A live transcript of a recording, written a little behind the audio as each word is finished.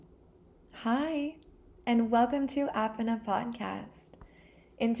Hi, and welcome to Apana Podcast.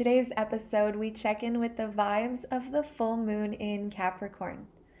 In today's episode, we check in with the vibes of the full moon in Capricorn.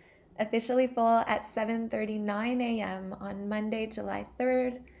 Officially full at 7:39 a.m. on Monday, July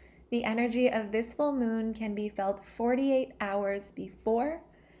 3rd, the energy of this full moon can be felt 48 hours before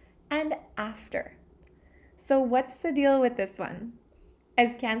and after. So what's the deal with this one?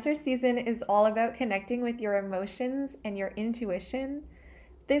 As Cancer season is all about connecting with your emotions and your intuition,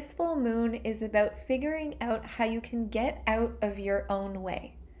 this full moon is about figuring out how you can get out of your own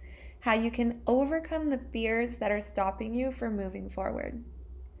way, how you can overcome the fears that are stopping you from moving forward.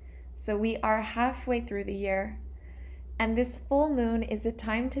 So we are halfway through the year, and this full moon is a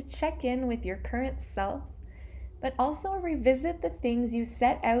time to check in with your current self, but also revisit the things you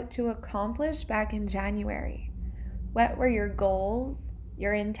set out to accomplish back in January. What were your goals,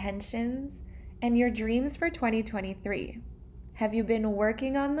 your intentions, and your dreams for 2023? Have you been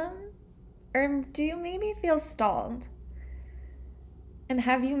working on them? Or do you maybe feel stalled? And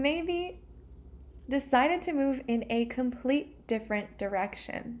have you maybe decided to move in a complete different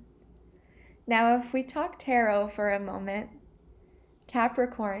direction? Now, if we talk tarot for a moment,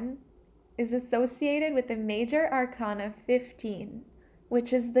 Capricorn is associated with the major arcana 15,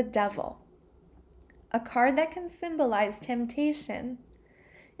 which is the devil, a card that can symbolize temptation.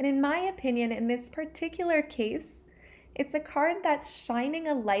 And in my opinion, in this particular case, it's a card that's shining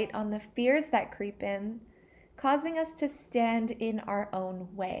a light on the fears that creep in, causing us to stand in our own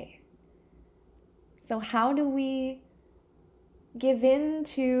way. So how do we give in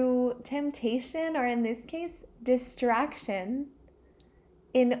to temptation, or in this case, distraction,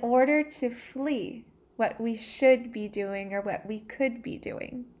 in order to flee what we should be doing or what we could be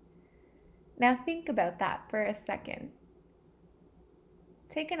doing? Now think about that for a second.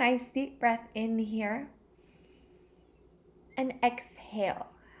 Take a nice deep breath in here. And exhale.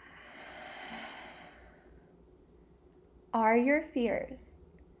 Are your fears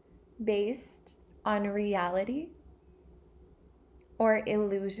based on reality or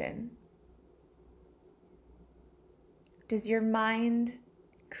illusion? Does your mind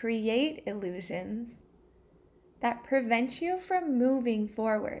create illusions that prevent you from moving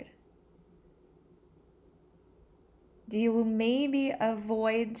forward? Do you maybe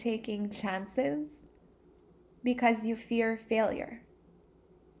avoid taking chances because you fear failure?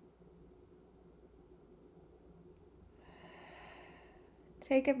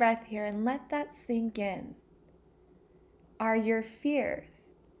 Take a breath here and let that sink in. Are your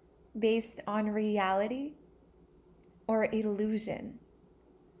fears based on reality or illusion?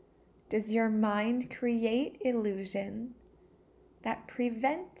 Does your mind create illusion that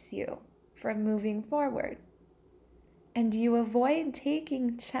prevents you from moving forward? And do you avoid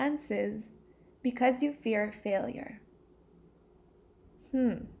taking chances because you fear failure?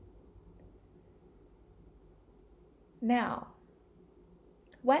 Now,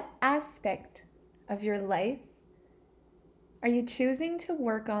 what aspect of your life are you choosing to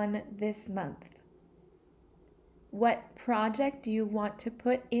work on this month? What project do you want to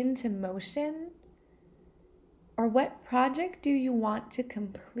put into motion? Or what project do you want to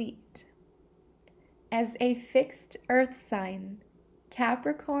complete? As a fixed earth sign,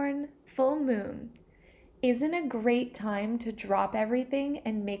 Capricorn full moon isn't a great time to drop everything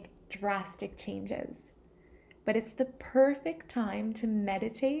and make drastic changes, but it's the perfect time to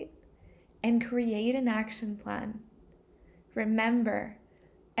meditate and create an action plan. Remember,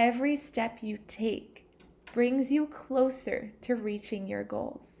 every step you take brings you closer to reaching your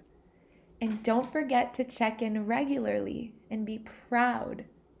goals. And don't forget to check in regularly and be proud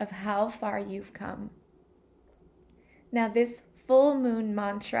of how far you've come. Now, this full moon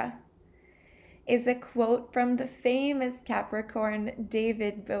mantra is a quote from the famous Capricorn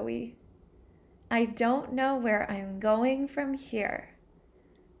David Bowie. I don't know where I'm going from here,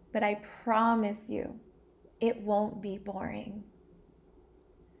 but I promise you it won't be boring.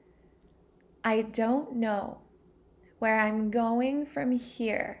 I don't know where I'm going from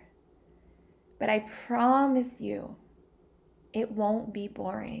here, but I promise you it won't be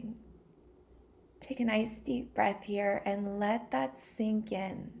boring. Take a nice deep breath here and let that sink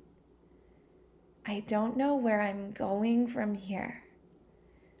in. I don't know where I'm going from here,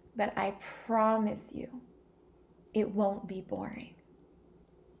 but I promise you it won't be boring.